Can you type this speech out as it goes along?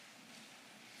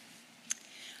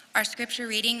Our scripture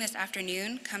reading this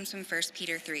afternoon comes from 1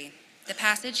 Peter 3. The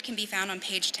passage can be found on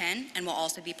page 10 and will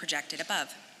also be projected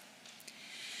above.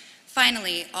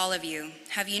 Finally, all of you,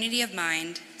 have unity of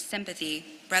mind, sympathy,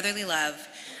 brotherly love,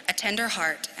 a tender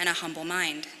heart, and a humble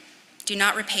mind. Do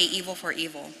not repay evil for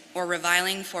evil, or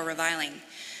reviling for reviling,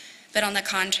 but on the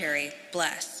contrary,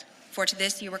 bless, for to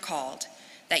this you were called,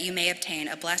 that you may obtain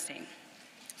a blessing.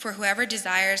 For whoever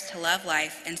desires to love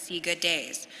life and see good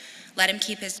days, let him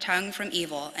keep his tongue from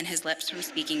evil and his lips from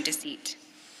speaking deceit.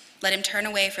 Let him turn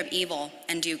away from evil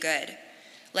and do good.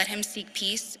 Let him seek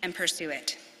peace and pursue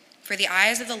it. For the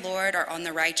eyes of the Lord are on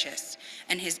the righteous,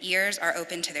 and his ears are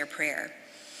open to their prayer.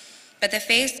 But the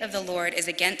face of the Lord is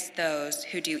against those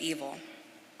who do evil.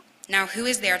 Now who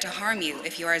is there to harm you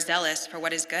if you are zealous for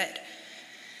what is good?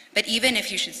 But even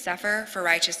if you should suffer for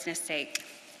righteousness' sake,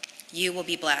 you will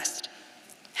be blessed.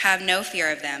 Have no fear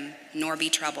of them, nor be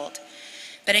troubled.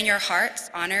 But in your hearts,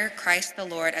 honor Christ the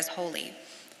Lord as holy,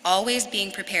 always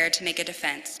being prepared to make a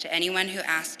defense to anyone who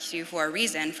asks you for a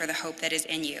reason for the hope that is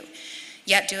in you,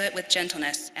 yet do it with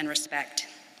gentleness and respect,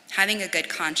 having a good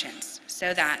conscience,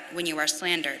 so that, when you are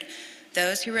slandered,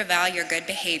 those who revile your good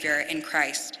behavior in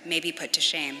Christ may be put to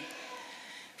shame.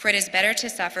 For it is better to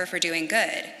suffer for doing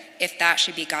good, if that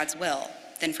should be God's will,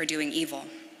 than for doing evil.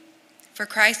 For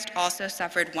Christ also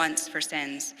suffered once for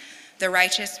sins, the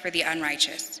righteous for the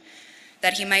unrighteous,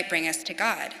 that he might bring us to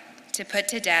God, to put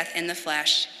to death in the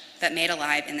flesh, but made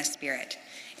alive in the Spirit,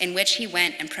 in which he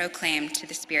went and proclaimed to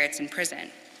the spirits in prison,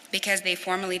 because they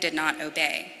formerly did not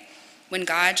obey, when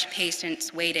God's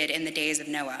patience waited in the days of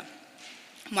Noah,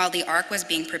 while the ark was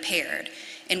being prepared,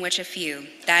 in which a few,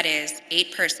 that is,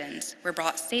 8 persons, were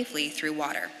brought safely through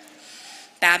water.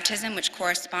 Baptism, which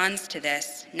corresponds to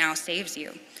this, now saves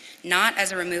you, not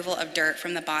as a removal of dirt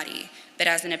from the body, but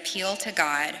as an appeal to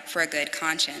God for a good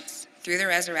conscience, through the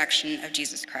resurrection of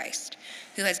Jesus Christ,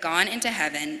 who has gone into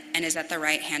heaven and is at the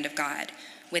right hand of God,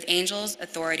 with angels,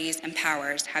 authorities, and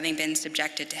powers having been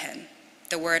subjected to him.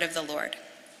 The word of the Lord.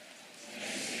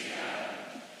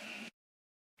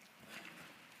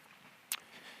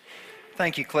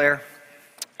 Thank you, Claire.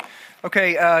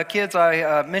 Okay, kids,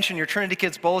 I mentioned your Trinity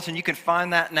Kids Bulletin. You can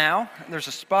find that now. There's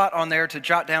a spot on there to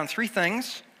jot down 3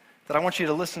 things that I want you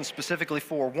to listen specifically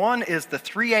for. One is the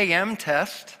 3 a.m.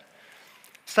 test.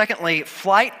 Secondly,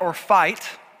 flight or fight.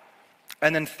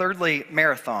 And then thirdly,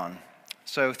 marathon.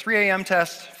 So 3 a.m.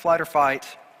 test, flight or fight,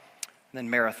 and then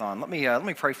marathon. Let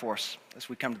me pray for us as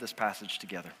we come to this passage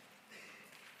together.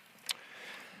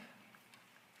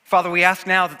 Father, we ask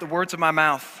now that the words of my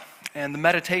mouth and the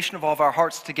meditation of all of our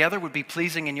hearts together would be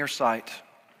pleasing in your sight.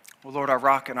 O Lord, our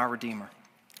rock and our redeemer.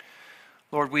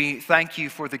 Lord, we thank you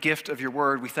for the gift of your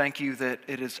word. We thank you that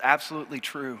it is absolutely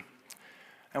true.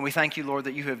 And we thank you, Lord,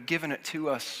 that you have given it to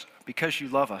us because you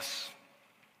love us.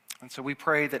 And so we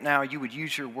pray that now you would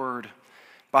use your word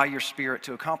by your Spirit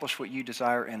to accomplish what you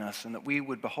desire in us, and that we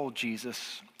would behold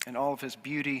Jesus in all of his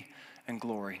beauty and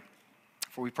glory.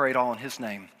 For we pray it all in his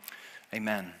name.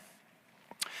 Amen.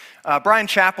 Brian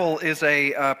Chappell is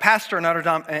a pastor in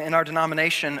our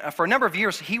denomination. For a number of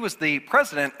years, he was the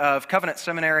president of Covenant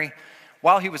Seminary.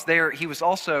 While he was there, he was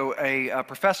also a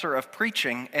professor of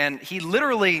preaching, and he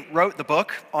literally wrote the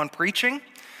book on preaching.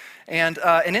 And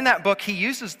in that book, he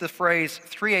uses the phrase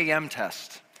 3 a.m.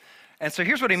 test. And so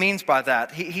here's what he means by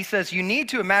that. He says, you need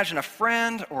to imagine a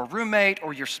friend or a roommate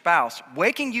or your spouse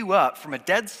waking you up from a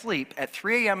dead sleep at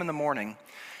 3 a.m. in the morning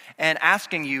and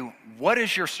asking you, what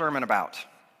is your sermon about?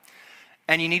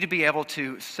 And you need to be able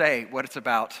to say what it's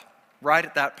about right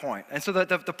at that point. And so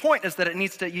the point is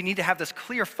that you need to have this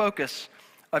clear focus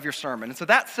of your sermon. And so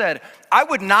that said, I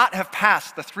would not have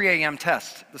passed the 3 a.m.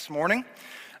 test this morning.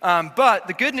 But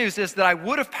the good news is that I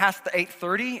would have passed the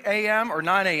 8:30 a.m. or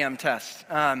 9 a.m. test.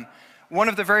 One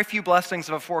of the very few blessings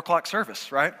of a 4 o'clock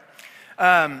service, right?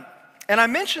 And I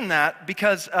mention that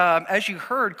because as you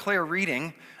heard Claire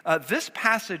reading, this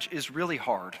passage is really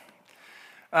hard.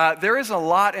 There is a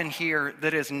lot in here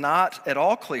that is not at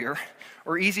all clear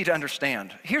or easy to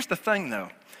understand. Here's the thing, though.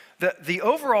 The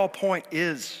overall point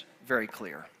is very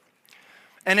clear.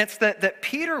 And it's that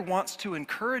Peter wants to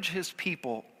encourage his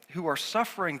people who are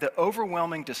suffering the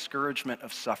overwhelming discouragement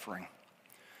of suffering.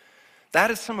 That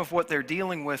is some of what they're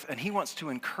dealing with, and he wants to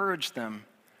encourage them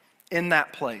in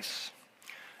that place.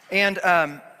 And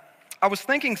I was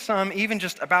thinking some even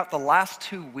just about the last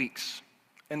 2 weeks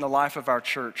in the life of our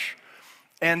church.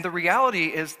 And the reality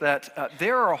is that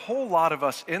there are a whole lot of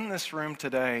us in this room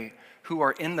today who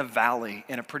are in the valley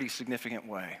in a pretty significant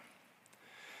way.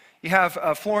 You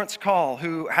have Florence Call,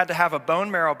 who had to have a bone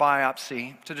marrow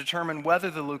biopsy to determine whether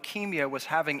the leukemia was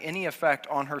having any effect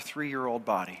on her 3-year-old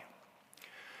body.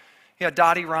 He had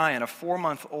Dottie Ryan, a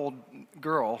 4-month-old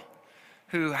girl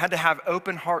who had to have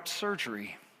open heart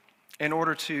surgery in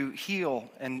order to heal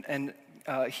and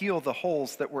heal the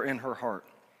holes that were in her heart.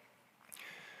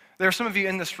 There are some of you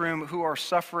in this room who are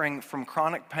suffering from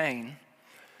chronic pain,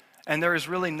 and there is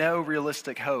really no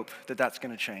realistic hope that that's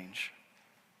going to change.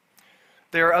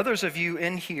 There are others of you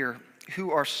in here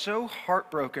who are so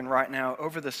heartbroken right now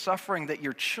over the suffering that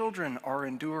your children are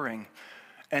enduring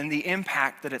and the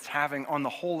impact that it's having on the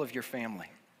whole of your family.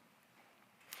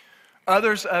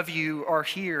 Others of you are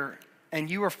here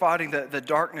and you are fighting the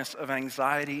darkness of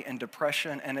anxiety and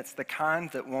depression, and it's the kind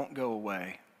that won't go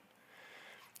away.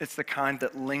 It's the kind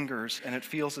that lingers, and it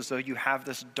feels as though you have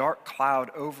this dark cloud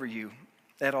over you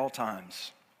at all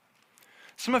times.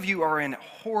 Some of you are in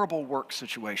horrible work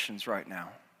situations right now,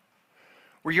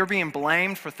 where you're being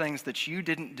blamed for things that you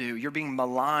didn't do. You're being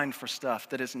maligned for stuff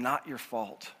that is not your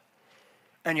fault,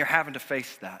 and you're having to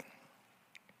face that.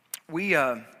 We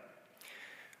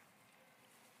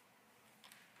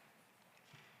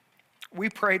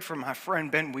prayed for my friend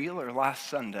Ben Wheeler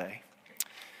last Sunday.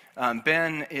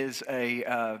 Ben is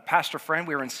a pastor friend.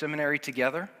 We were in seminary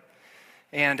together,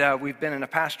 and we've been in a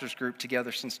pastor's group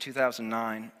together since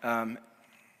 2009. A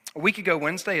week ago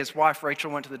Wednesday, his wife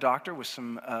Rachel went to the doctor with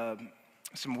some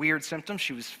weird symptoms.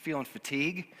 She was feeling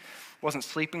fatigue, wasn't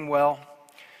sleeping well.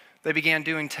 They began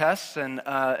doing tests and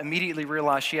immediately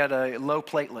realized she had a low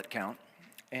platelet count.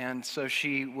 And so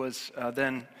she was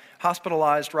then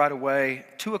hospitalized right away.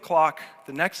 2 o'clock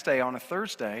the next day on a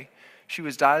Thursday, she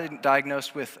was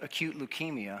diagnosed with acute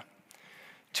leukemia.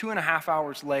 2.5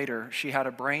 hours later, she had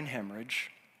a brain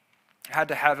hemorrhage, had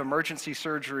to have emergency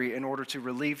surgery in order to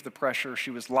relieve the pressure.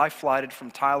 She was life-flighted from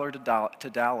Tyler to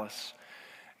Dallas.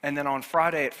 And then on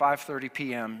Friday at 5:30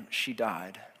 p.m., she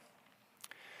died.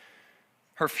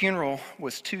 Her funeral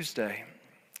was Tuesday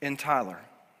in Tyler.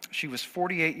 She was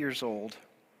 48 years old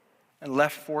and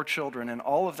left 4 children, and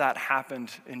all of that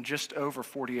happened in just over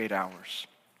 48 hours.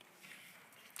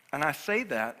 And I say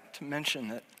that to mention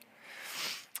that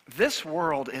this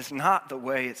world is not the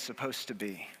way it's supposed to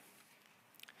be.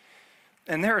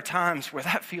 And there are times where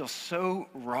that feels so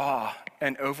raw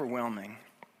and overwhelming,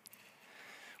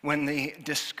 when the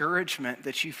discouragement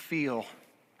that you feel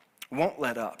won't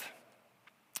let up.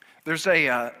 There's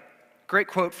a great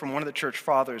quote from one of the church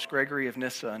fathers, Gregory of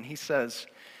Nyssa, and he says,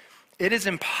 "It is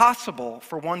impossible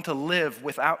for one to live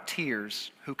without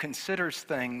tears who considers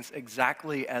things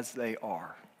exactly as they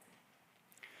are."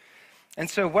 And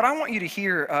so what I want you to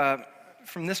hear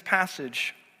from this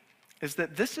passage is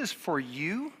that this is for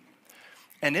you,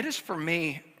 and it is for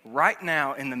me right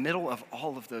now in the middle of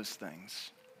all of those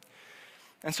things.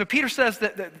 And so Peter says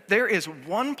that there is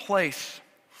one place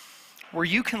where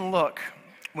you can look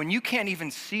when you can't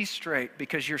even see straight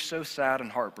because you're so sad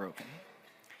and heartbroken.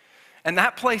 And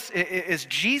that place is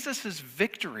Jesus'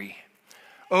 victory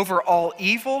over all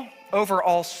evil, over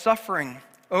all suffering,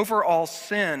 over all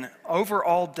sin, over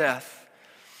all death,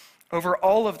 over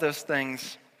all of those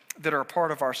things that are a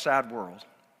part of our sad world.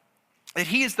 That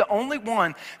he is the only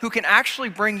one who can actually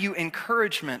bring you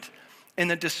encouragement in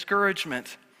the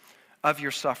discouragement of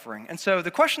your suffering. And so the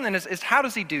question then is how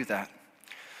does he do that?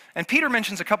 And Peter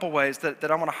mentions a couple ways that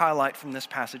I want to highlight from this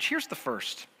passage. Here's the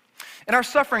first. In our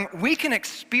suffering, we can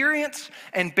experience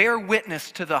and bear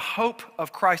witness to the hope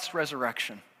of Christ's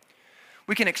resurrection.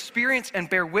 We can experience and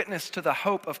bear witness to the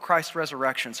hope of Christ's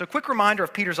resurrection. So quick reminder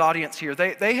of Peter's audience here.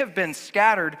 They have been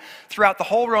scattered throughout the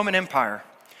whole Roman Empire.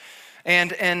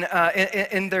 And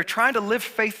they're trying to live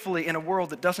faithfully in a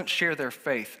world that doesn't share their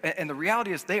faith. And the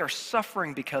reality is they are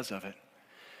suffering because of it.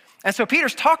 And so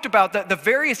Peter's talked about the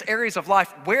various areas of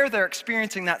life where they're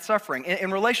experiencing that suffering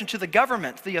in relation to the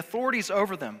government, the authorities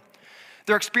over them.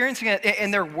 They're experiencing it in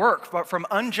their work from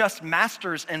unjust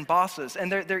masters and bosses.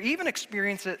 And they're even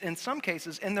experiencing it in some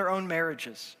cases in their own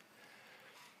marriages.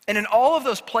 And in all of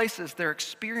those places, they're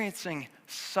experiencing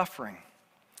suffering.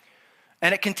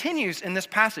 And it continues in this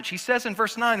passage. He says in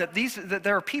verse 9 that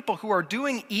there are people who are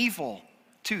doing evil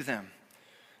to them.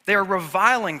 They are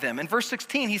reviling them. In verse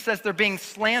 16, he says they're being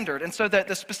slandered. And so that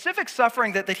the specific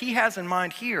suffering that he has in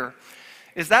mind here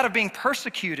is that of being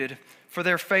persecuted for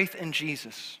their faith in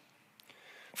Jesus.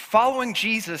 Following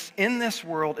Jesus in this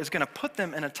world is going to put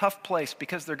them in a tough place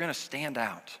because they're going to stand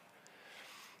out.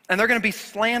 And they're going to be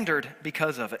slandered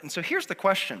because of it. And so here's the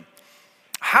question.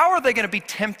 How are they going to be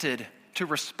tempted to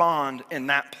respond in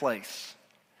that place?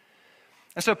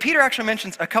 And so Peter actually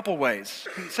mentions a couple ways.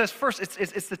 He says first,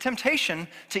 it's the temptation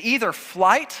to either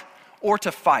flight or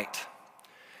to fight.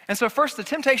 And so first, the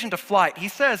temptation to flight. He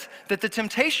says that the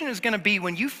temptation is going to be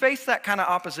when you face that kind of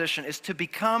opposition is to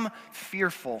become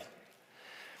fearful.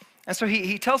 And so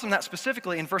he tells them that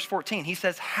specifically in verse 14. He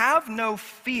says, have no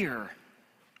fear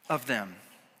of them.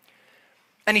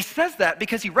 And he says that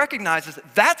because he recognizes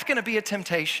that that's going to be a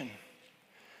temptation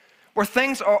where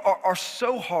things are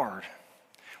so hard,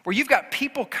 where you've got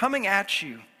people coming at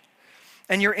you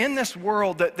and you're in this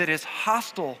world that is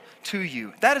hostile to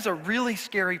you. That is a really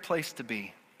scary place to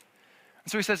be.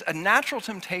 And so he says a natural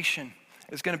temptation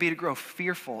is going to be to grow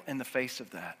fearful in the face of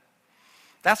that.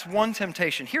 That's one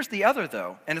temptation. Here's the other,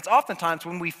 though, and it's oftentimes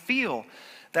when we feel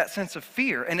that sense of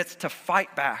fear, and it's to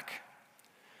fight back.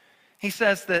 He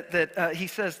says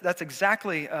that's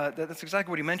exactly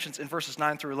what he mentions in verses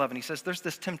 9 through 11. He says there's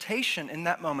this temptation in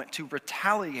that moment to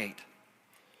retaliate,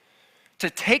 to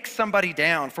take somebody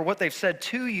down for what they've said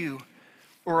to you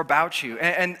or about you.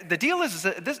 And the deal is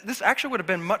that this actually would have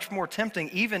been much more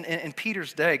tempting even in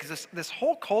Peter's day, because this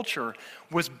whole culture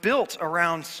was built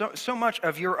around so much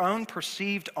of your own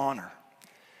perceived honor.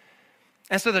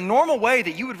 And so the normal way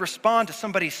that you would respond to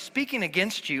somebody speaking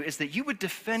against you is that you would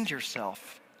defend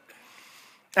yourself.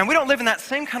 And we don't live in that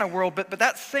same kind of world, but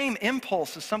that same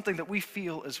impulse is something that we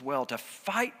feel as well, to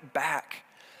fight back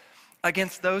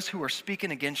against those who are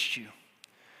speaking against you,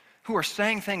 who are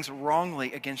saying things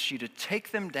wrongly against you, to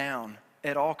take them down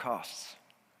at all costs.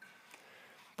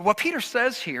 But what Peter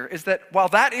says here is that while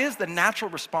that is the natural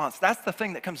response, that's the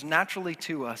thing that comes naturally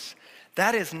to us,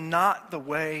 that is not the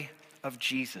way of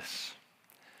Jesus.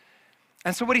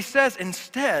 And so what he says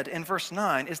instead in verse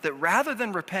 9 is that rather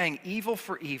than repaying evil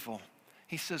for evil,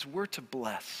 he says we're to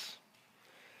bless.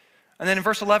 And then in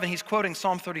verse 11, he's quoting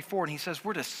Psalm 34, and he says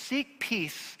we're to seek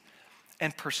peace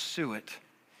and pursue it.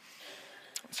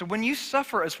 So when you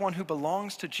suffer as one who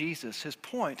belongs to Jesus, his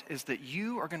point is that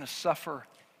you are going to suffer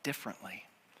differently.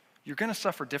 You're going to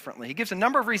suffer differently. He gives a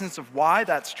number of reasons of why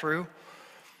that's true.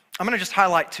 I'm going to just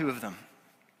highlight two of them.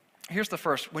 Here's the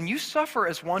first. When you suffer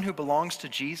as one who belongs to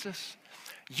Jesus,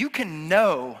 you can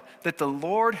know that the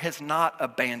Lord has not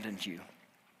abandoned you.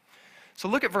 So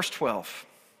look at verse 12.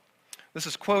 This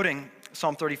is quoting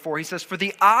Psalm 34. He says, "For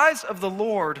the eyes of the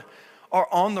Lord are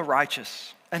on the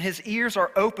righteous, and his ears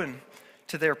are open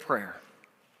to their prayer."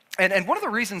 And one of the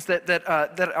reasons that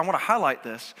I want to highlight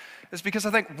this is because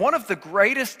I think one of the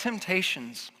greatest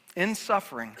temptations in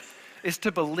suffering is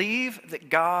to believe that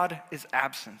God is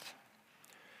absent.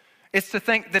 It's to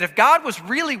think that if God was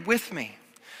really with me,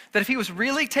 that if he was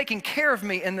really taking care of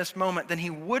me in this moment, then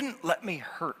he wouldn't let me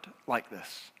hurt like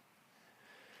this.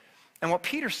 And what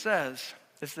Peter says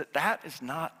is that that is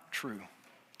not true.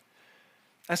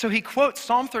 And so he quotes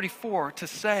Psalm 34 to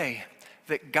say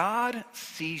that God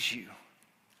sees you,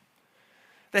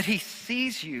 that he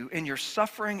sees you in your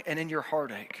suffering and in your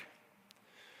heartache,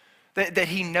 that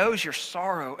he knows your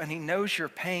sorrow and he knows your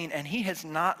pain, and he has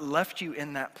not left you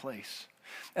in that place.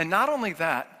 And not only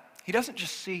that, he doesn't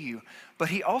just see you, but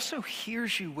he also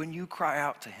hears you when you cry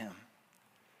out to him.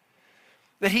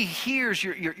 That he hears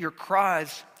your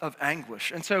cries of anguish.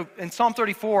 And so in Psalm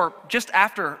 34, just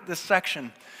after this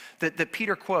section that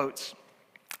Peter quotes,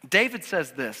 David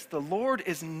says this: "The Lord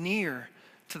is near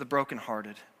to the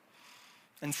brokenhearted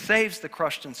and saves the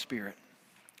crushed in spirit."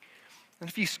 And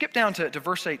if you skip down to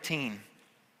verse 18,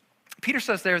 Peter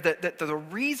says there that the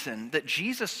reason that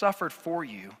Jesus suffered for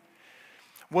you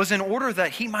was in order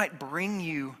that he might bring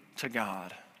you to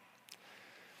God.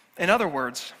 In other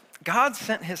words, God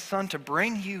sent his son to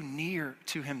bring you near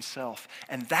to himself,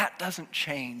 and that doesn't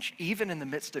change even in the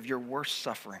midst of your worst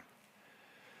suffering.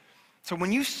 So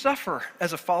when you suffer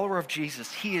as a follower of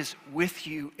Jesus, he is with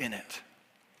you in it.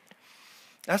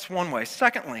 That's one way.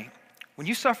 Secondly, when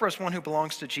you suffer as one who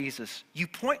belongs to Jesus, you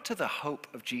point to the hope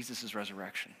of Jesus'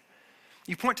 resurrection.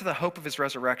 You point to the hope of his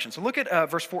resurrection. So look at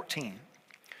verse 14.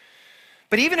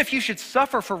 "But even if you should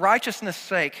suffer for righteousness'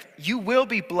 sake, you will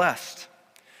be blessed.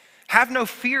 Have no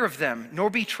fear of them, nor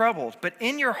be troubled, but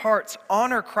in your hearts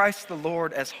honor Christ the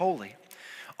Lord as holy,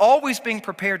 always being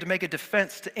prepared to make a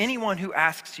defense to anyone who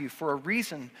asks you for a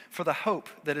reason for the hope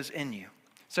that is in you."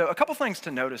 So a couple things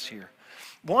to notice here.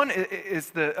 One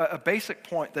is a basic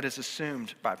point that is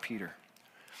assumed by Peter,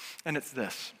 and it's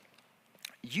this: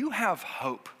 you have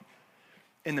hope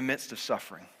in the midst of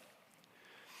suffering.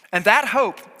 And that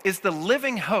hope is the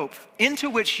living hope into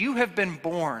which you have been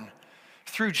born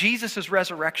through Jesus'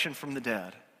 resurrection from the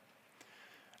dead.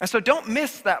 And so don't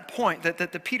miss that point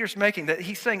that Peter's making, that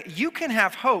he's saying you can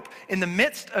have hope in the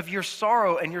midst of your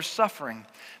sorrow and your suffering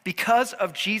because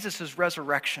of Jesus'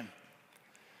 resurrection.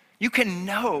 You can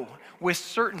know with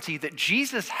certainty that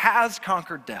Jesus has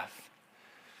conquered death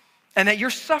and that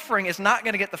your suffering is not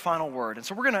going to get the final word. And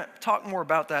so we're going to talk more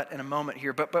about that in a moment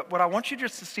here. But what I want you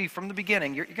just to see from the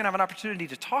beginning, you're going to have an opportunity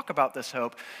to talk about this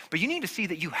hope, but you need to see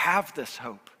that you have this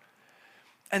hope.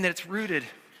 and that it's rooted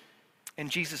in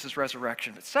Jesus'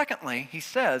 resurrection. But secondly, he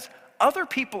says, other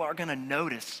people are going to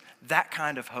notice that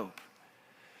kind of hope.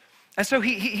 And so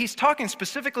he's talking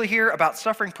specifically here about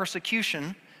suffering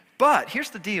persecution, but here's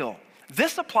the deal.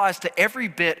 This applies to every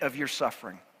bit of your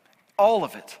suffering, all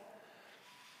of it.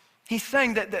 He's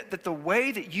saying that the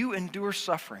way that you endure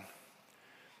suffering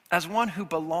as one who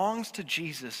belongs to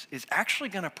Jesus is actually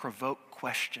going to provoke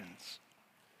questions.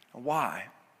 Why?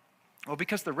 Well,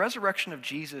 because the resurrection of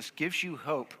Jesus gives you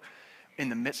hope in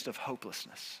the midst of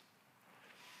hopelessness.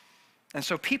 And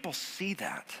so people see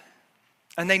that.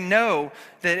 And they know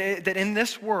that in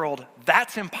this world,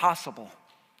 that's impossible.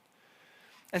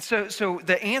 And so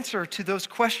the answer to those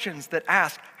questions that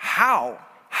ask,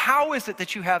 how is it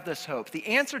that you have this hope? The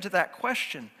answer to that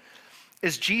question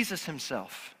is Jesus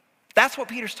himself. That's what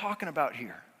Peter's talking about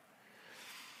here.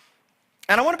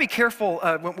 And I want to be careful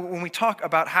when we talk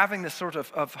about having this sort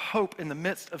of hope in the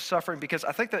midst of suffering, because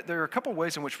I think that there are a couple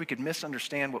ways in which we could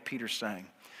misunderstand what Peter's saying.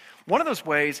 One of those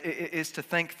ways is to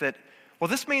think that, well,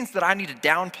 this means that I need to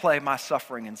downplay my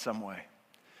suffering in some way.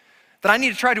 That I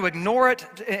need to try to ignore it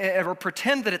or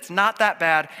pretend that it's not that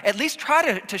bad. At least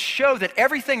try to show that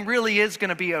everything really is going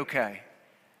to be okay.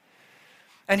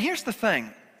 And here's the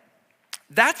thing.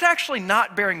 That's actually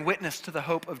not bearing witness to the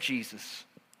hope of Jesus.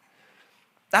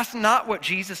 That's not what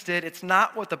Jesus did. It's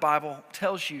not what the Bible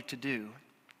tells you to do.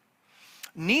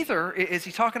 Neither is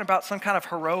he talking about some kind of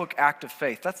heroic act of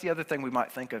faith. That's the other thing we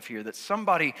might think of here, that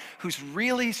somebody who's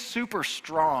really super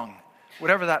strong,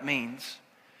 whatever that means,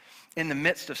 in the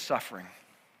midst of suffering.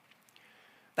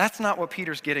 That's not what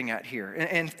Peter's getting at here.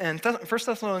 And 1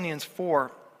 Thessalonians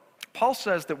 4, Paul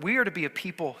says that we are to be a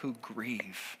people who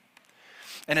grieve.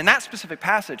 And in that specific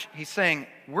passage, he's saying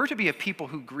we're to be a people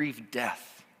who grieve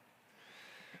death.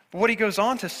 But what he goes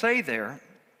on to say there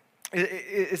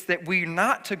is that we're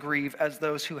not to grieve as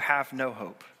those who have no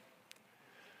hope.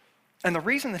 And the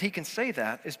reason that he can say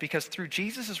that is because through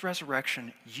Jesus'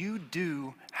 resurrection, you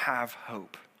do have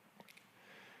hope.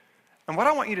 And what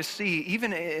I want you to see,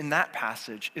 even in that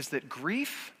passage, is that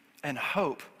grief and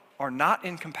hope are not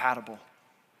incompatible.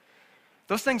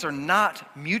 Those things are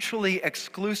not mutually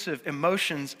exclusive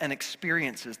emotions and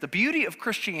experiences. The beauty of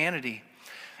Christianity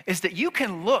is that you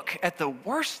can look at the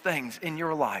worst things in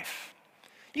your life.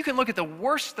 You can look at the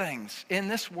worst things in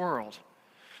this world,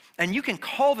 and you can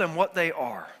call them what they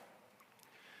are.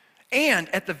 And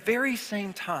at the very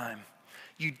same time,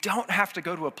 you don't have to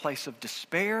go to a place of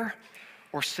despair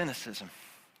or cynicism.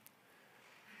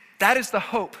 That is the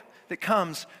hope that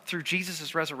comes through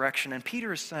Jesus' resurrection. And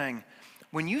Peter is saying,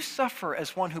 when you suffer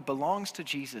as one who belongs to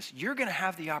Jesus, you're going to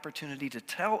have the opportunity to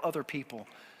tell other people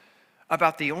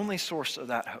about the only source of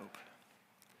that hope.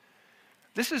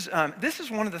 This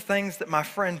is one of the things that my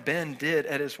friend Ben did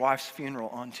at his wife's funeral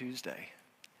on Tuesday.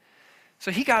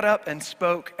 So he got up and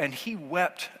spoke, and he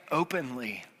wept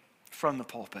openly from the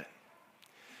pulpit.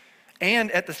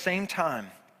 And at the same time,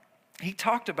 he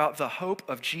talked about the hope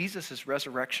of Jesus'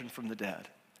 resurrection from the dead.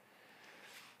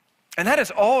 And that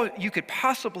is all you could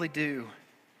possibly do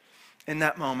in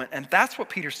that moment, and that's what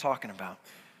Peter's talking about.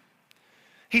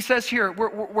 He says here,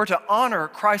 we're to honor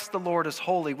Christ the Lord as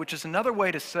holy, which is another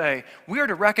way to say we are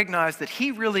to recognize that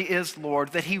he really is Lord,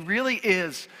 that he really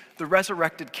is the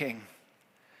resurrected King.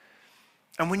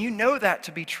 And when you know that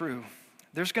to be true,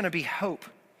 there's going to be hope,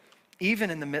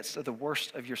 even in the midst of the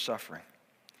worst of your suffering.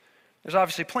 There's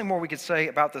obviously plenty more we could say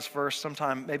about this verse.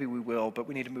 Sometime maybe we will, but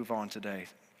we need to move on today.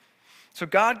 So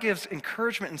God gives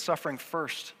encouragement in suffering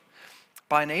first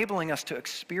by enabling us to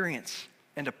experience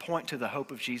and to point to the hope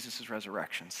of Jesus'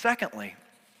 resurrection. Secondly,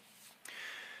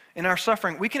 in our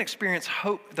suffering, we can experience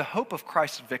hope, the hope of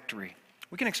Christ's victory.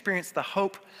 We can experience the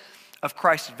hope of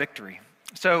Christ's victory.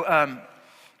 So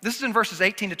this is in verses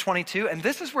 18 to 22, and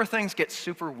this is where things get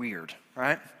super weird,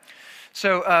 right?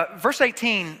 So verse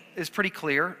 18 is pretty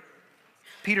clear.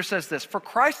 Peter says this, "For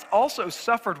Christ also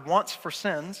suffered once for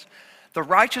sins, the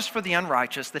righteous for the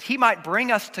unrighteous, that he might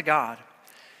bring us to God,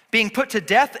 being put to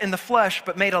death in the flesh,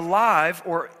 but made alive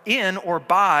or in or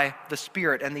by the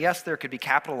Spirit." And the S there could be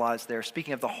capitalized there,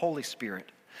 speaking of the Holy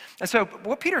Spirit. And so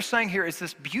what Peter's saying here is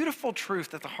this beautiful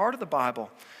truth at the heart of the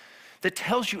Bible that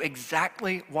tells you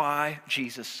exactly why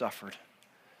Jesus suffered.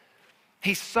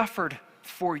 He suffered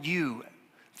for you,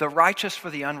 the righteous for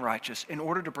the unrighteous, in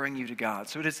order to bring you to God.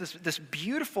 So it is this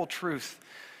beautiful truth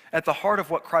at the heart of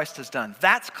what Christ has done.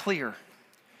 That's clear.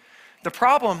 The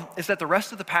problem is that the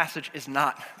rest of the passage is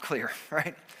not clear,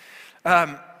 right?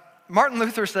 Martin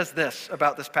Luther says this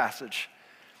about this passage.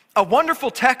 "A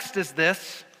wonderful text is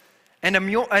this, and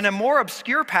a more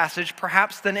obscure passage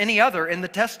perhaps than any other in the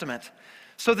Testament,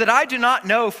 so that I do not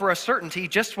know for a certainty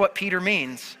just what Peter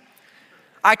means.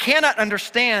 I cannot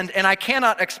understand and I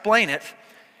cannot explain it,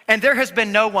 and there has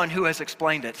been no one who has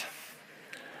explained it.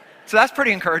 So that's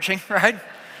pretty encouraging, right?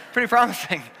 Pretty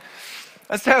promising.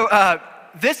 And so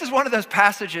this is one of those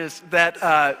passages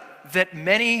that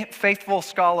many faithful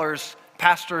scholars,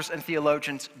 pastors, and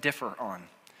theologians differ on.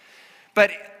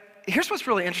 But here's what's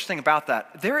really interesting about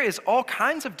that. There is all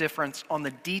kinds of difference on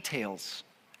the details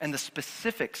and the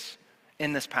specifics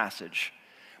in this passage.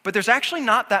 But there's actually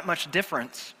not that much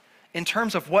difference in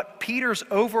terms of what Peter's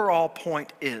overall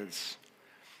point is.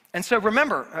 And so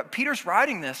remember, Peter's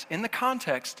writing this in the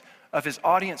context of his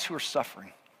audience who are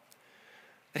suffering.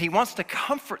 That he wants to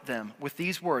comfort them with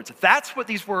these words. That's what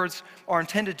these words are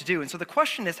intended to do. And so the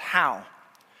question is how?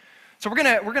 So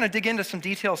we're gonna dig into some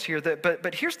details here,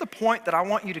 but here's the point that I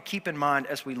want you to keep in mind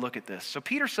as we look at this. So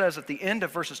Peter says at the end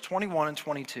of verses 21 and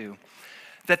 22,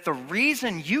 that the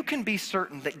reason you can be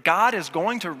certain that God is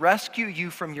going to rescue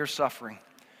you from your suffering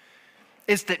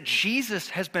is that Jesus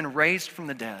has been raised from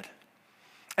the dead.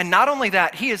 And not only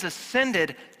that, he has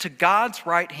ascended to God's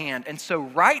right hand. And so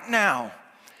right now,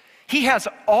 he has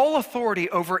all authority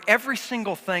over every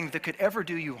single thing that could ever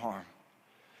do you harm.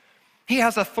 He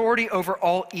has authority over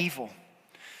all evil.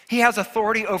 He has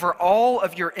authority over all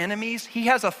of your enemies. He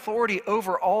has authority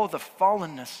over all of the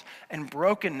fallenness and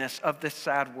brokenness of this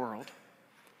sad world.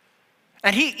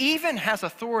 And he even has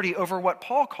authority over what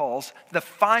Paul calls the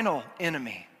final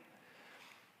enemy,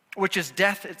 which is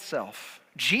death itself.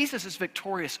 Jesus is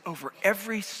victorious over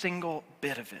every single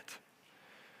bit of it.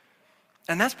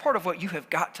 And that's part of what you have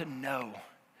got to know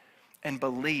and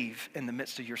believe in the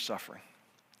midst of your suffering.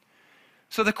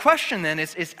 So the question then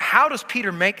is how does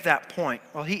Peter make that point?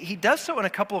 Well, he does so in a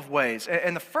couple of ways.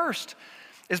 And the first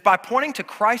is by pointing to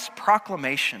Christ's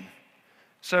proclamation.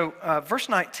 So verse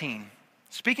 19,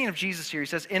 speaking of Jesus here, he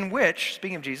says, in which,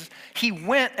 speaking of Jesus, he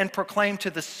went and proclaimed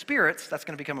to the spirits, that's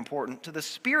going to become important, to the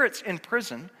spirits in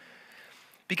prison,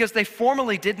 because they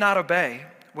formerly did not obey,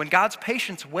 when God's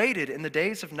patience waited in the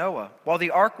days of Noah, while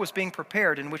the ark was being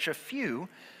prepared, in which a few,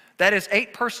 that is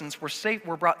 8 persons,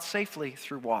 were brought safely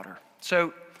through water.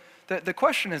 So the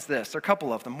question is this, there are a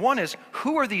couple of them. One is,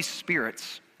 who are these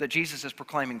spirits that Jesus is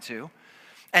proclaiming to?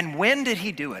 And when did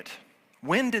he do it?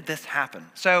 When did this happen?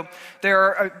 So there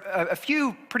are a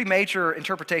few pretty major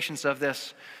interpretations of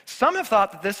this. Some have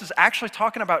thought that this is actually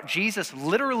talking about Jesus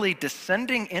literally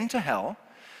descending into hell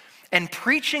and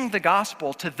preaching the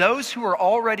gospel to those who are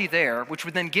already there, which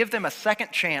would then give them a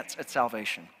second chance at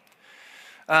salvation.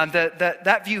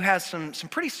 That view has some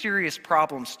pretty serious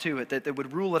problems to it that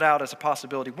would rule it out as a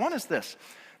possibility. One is this: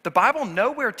 the Bible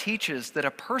nowhere teaches that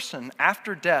a person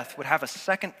after death would have a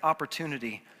second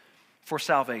opportunity for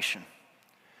salvation.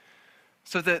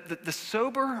 So the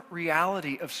sober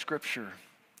reality of Scripture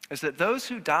is that those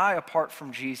who die apart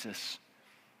from Jesus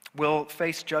will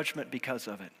face judgment because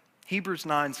of it. Hebrews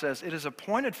 9 says, it is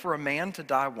appointed for a man to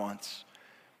die once,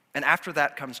 and after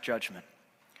that comes judgment.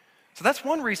 So that's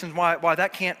one reason why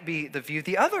that can't be the view.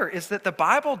 The other is that the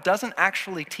Bible doesn't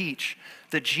actually teach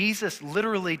that Jesus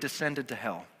literally descended to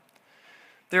hell.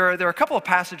 There are a couple of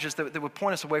passages that would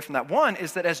point us away from that. One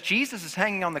is that as Jesus is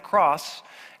hanging on the cross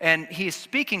and he is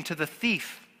speaking to the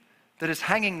thief that is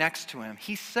hanging next to him,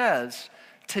 he says,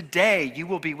 today you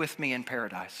will be with me in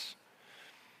paradise.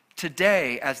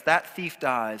 Today, as that thief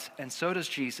dies, and so does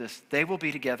Jesus, they will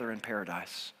be together in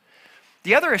paradise.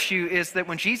 The other issue is that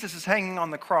when Jesus is hanging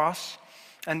on the cross,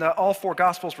 and all 4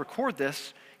 Gospels record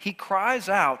this, he cries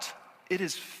out, it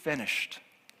is finished.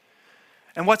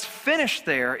 And what's finished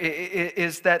there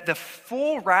is that the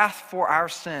full wrath for our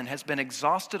sin has been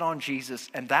exhausted on Jesus,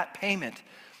 and that payment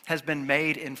has been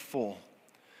made in full.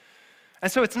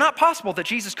 And so it's not possible that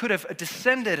Jesus could have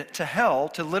descended to hell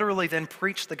to literally then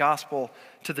preach the gospel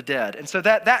to the dead. And so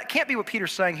that can't be what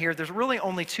Peter's saying here. There's really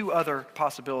only 2 other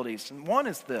possibilities. And one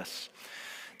is this,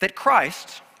 that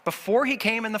Christ, before he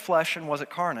came in the flesh and was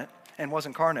incarnate,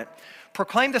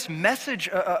 proclaimed this message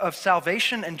of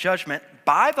salvation and judgment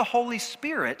by the Holy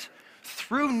Spirit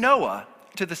through Noah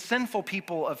to the sinful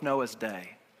people of Noah's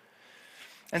day.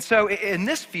 And so in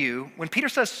this view, when Peter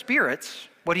says spirits,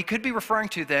 what he could be referring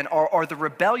to then are the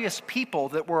rebellious people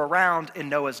that were around in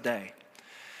Noah's day.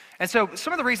 And so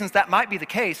some of the reasons that might be the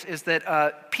case is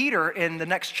that Peter in the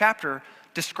next chapter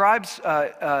describes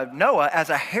Noah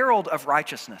as a herald of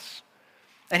righteousness.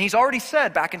 And he's already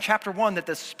said back in chapter 1 that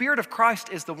the Spirit of Christ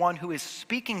is the one who is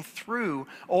speaking through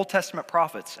Old Testament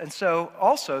prophets. And so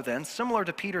also then, similar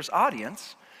to Peter's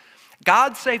audience,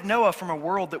 God saved Noah from a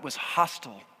world that was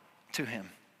hostile to him.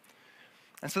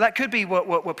 And so that could be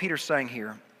what Peter's saying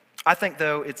here. I think,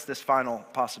 though, it's this final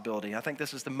possibility. I think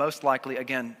this is the most likely,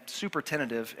 again, super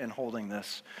tentative in holding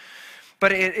this.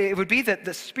 But it would be that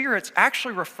the spirits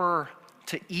actually refer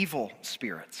to evil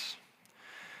spirits.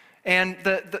 And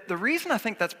the reason I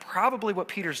think that's probably what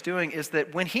Peter's doing is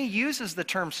that when he uses the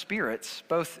term spirits,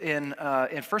 both in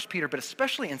 1 Peter, but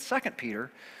especially in 2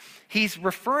 Peter, he's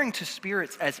referring to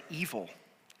spirits as evil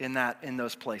in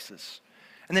those places.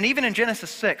 And then even in Genesis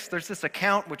 6, there's this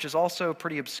account, which is also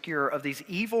pretty obscure, of these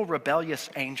evil, rebellious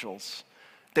angels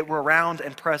that were around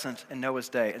and present in Noah's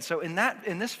day. And so in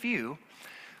this view,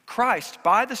 Christ,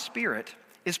 by the Spirit,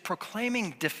 is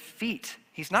proclaiming defeat.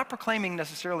 He's not proclaiming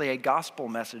necessarily a gospel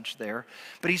message there,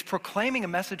 but he's proclaiming a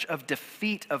message of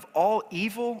defeat of all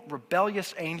evil,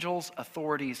 rebellious angels,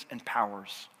 authorities, and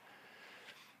powers.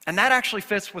 And that actually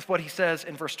fits with what he says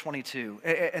in verse 22.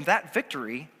 And that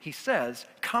victory, he says,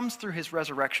 comes through his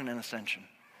resurrection and ascension.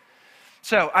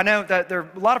 So I know that there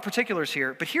are a lot of particulars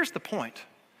here, but here's the point.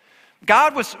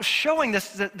 God was showing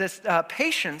this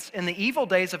patience in the evil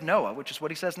days of Noah, which is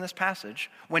what he says in this passage,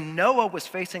 when Noah was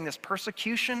facing this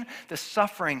persecution, this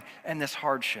suffering, and this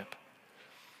hardship.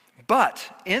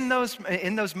 But in those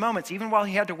moments, even while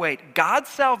he had to wait, God's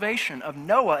salvation of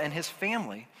Noah and his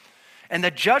family and the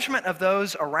judgment of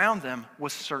those around them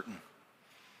was certain.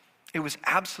 It was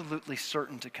absolutely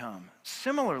certain to come.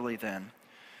 Similarly then,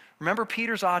 remember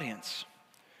Peter's audience.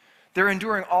 They're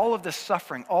enduring all of this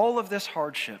suffering, all of this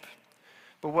hardship.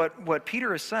 But what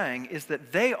Peter is saying is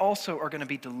that they also are going to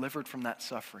be delivered from that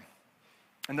suffering.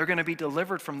 And they're going to be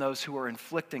delivered from those who are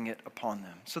inflicting it upon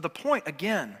them. So the point,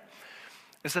 again,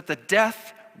 is that the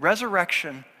death,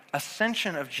 resurrection,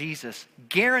 ascension of Jesus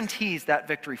guarantees that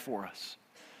victory for us.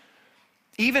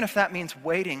 Even if that means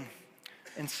waiting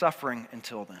and suffering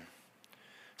until then.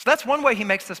 So that's one way he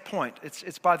makes this point.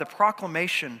 It's by the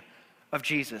proclamation of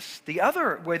Jesus. The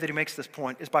other way that he makes this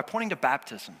point is by pointing to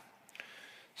baptism.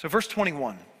 So verse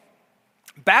 21,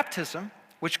 baptism,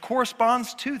 which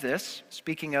corresponds to this,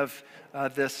 speaking of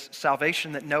this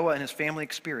salvation that Noah and his family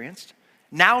experienced,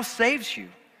 now saves you,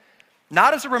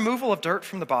 not as a removal of dirt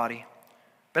from the body,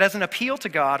 but as an appeal to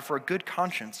God for a good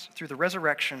conscience through the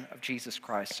resurrection of Jesus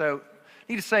Christ. So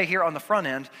I need to say here on the front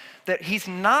end that he's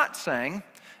not saying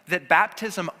that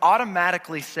baptism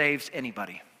automatically saves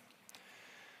anybody.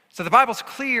 So the Bible's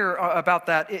clear about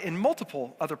that in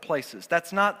multiple other places.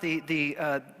 That's not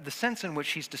the sense in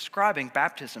which he's describing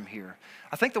baptism here.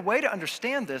 I think the way to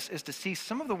understand this is to see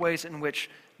some of the ways in which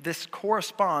this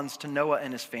corresponds to Noah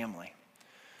and his family.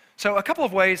 So a couple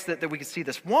of ways that we can see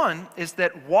this. One is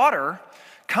that water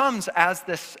comes as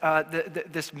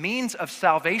this means of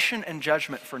salvation and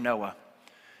judgment for Noah.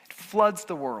 It floods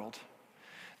the world.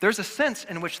 There's a sense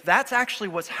in which that's actually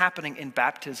what's happening in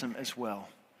baptism as well.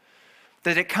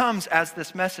 That it comes as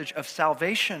this message of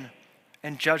salvation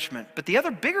and judgment. But the other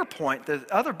bigger point, the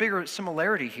other bigger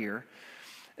similarity here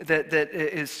that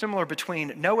is similar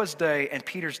between Noah's day and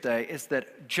Peter's day is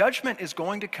that judgment is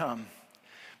going to come,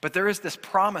 but there is this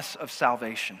promise of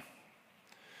salvation.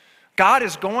 God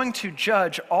is going to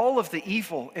judge all of the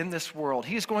evil in this world.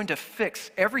 He is going to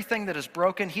fix everything that is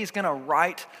broken. He's going to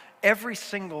right every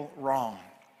single wrong.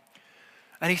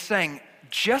 And he's saying,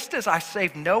 just as I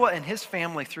saved Noah and his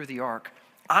family through the ark,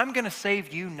 I'm going to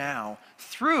save you now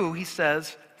through, he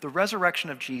says, the resurrection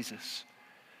of Jesus.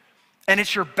 And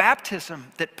it's your baptism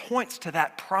that points to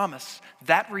that promise,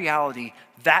 that reality,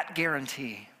 that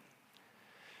guarantee.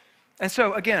 And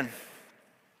so again,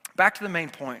 back to the main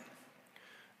point.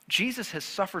 Jesus has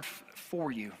suffered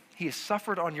for you. He has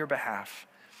suffered on your behalf.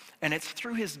 And it's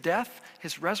through his death,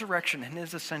 his resurrection, and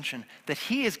his ascension that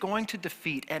he is going to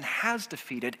defeat and has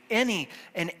defeated any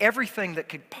and everything that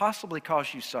could possibly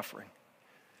cause you suffering.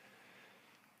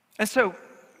 And so,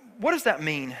 what does that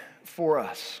mean for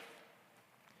us?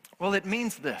 Well, it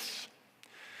means this.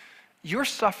 Your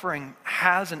suffering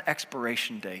has an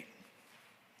expiration date.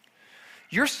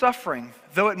 Your suffering,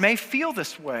 though it may feel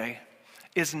this way,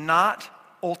 is not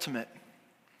ultimate.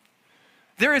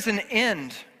 There is an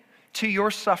end to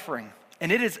your suffering,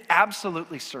 and it is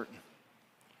absolutely certain.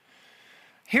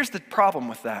 Here's the problem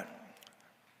with that.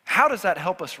 How does that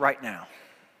help us right now?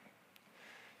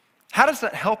 How does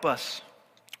that help us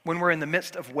when we're in the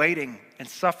midst of waiting and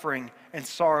suffering and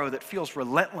sorrow that feels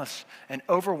relentless and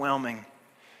overwhelming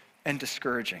and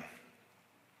discouraging?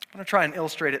 I'm going to try and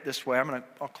illustrate it this way.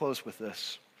 I'll close with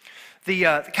this. The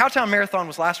Cowtown Marathon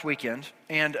was last weekend,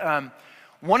 and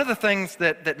one of the things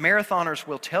that marathoners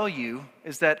will tell you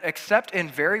is that except in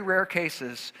very rare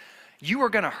cases, you are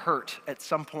going to hurt at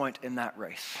some point in that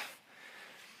race.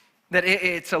 That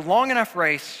it's a long enough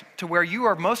race to where you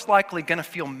are most likely going to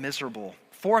feel miserable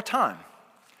for a time.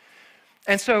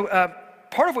 And so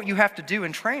part of what you have to do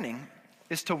in training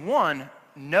is to, one,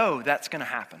 know that's going to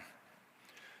happen.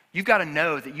 You've got to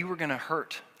know that you were going to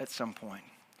hurt at some point.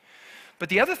 But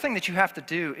the other thing that you have to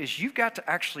do is you've got to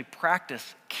actually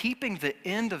practice keeping the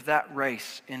end of that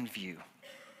race in view.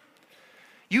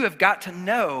 You have got to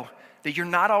know that you're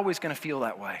not always going to feel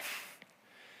that way.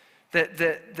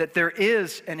 That there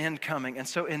is an end coming. And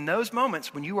so in those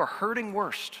moments when you are hurting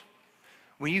worst,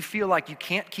 when you feel like you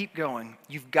can't keep going,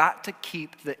 you've got to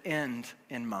keep the end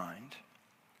in mind.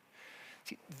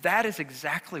 See, that is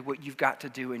exactly what you've got to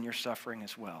do in your suffering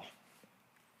as well.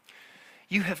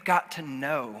 You have got to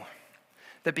know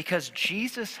that because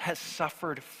Jesus has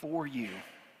suffered for you,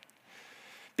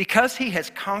 because he has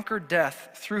conquered death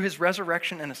through his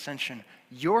resurrection and ascension,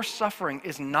 your suffering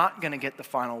is not going to get the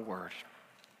final word.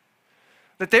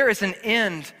 That there is an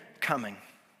end coming.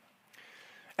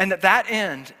 And that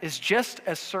end is just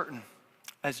as certain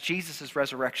as Jesus'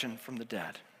 resurrection from the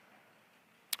dead.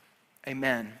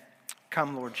 Amen.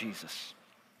 Come, Lord Jesus.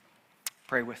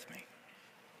 Pray with me.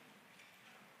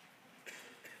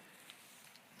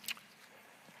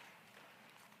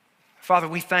 Father,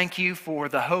 we thank you for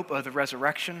the hope of the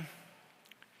resurrection.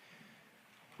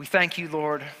 We thank you,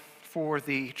 Lord, for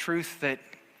the truth that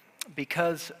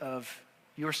because of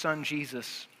your Son,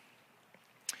 Jesus,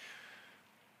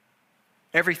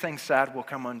 everything sad will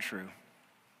come untrue.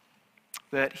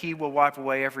 That he will wipe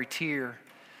away every tear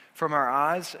from our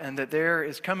eyes, and that there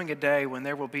is coming a day when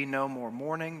there will be no more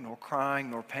mourning, nor crying,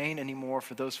 nor pain anymore,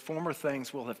 for those former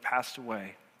things will have passed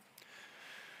away.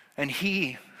 And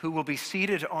he who will be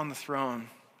seated on the throne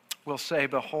will say,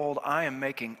 "Behold, I am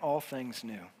making all things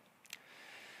new."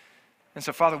 And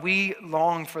so, Father, we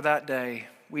long for that day.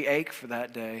 We ache for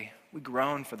that day. We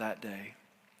groan for that day.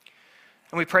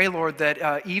 And we pray, Lord,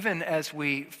 that even as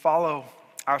we follow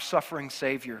our suffering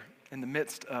Savior in the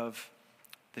midst of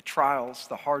the trials,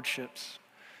 the hardships,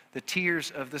 the tears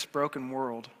of this broken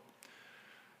world,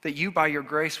 that you, by your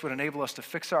grace, would enable us to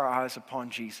fix our eyes upon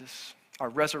Jesus, our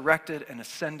resurrected and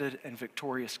ascended and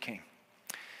victorious King.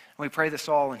 And we pray this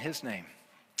all in his name.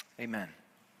 Amen.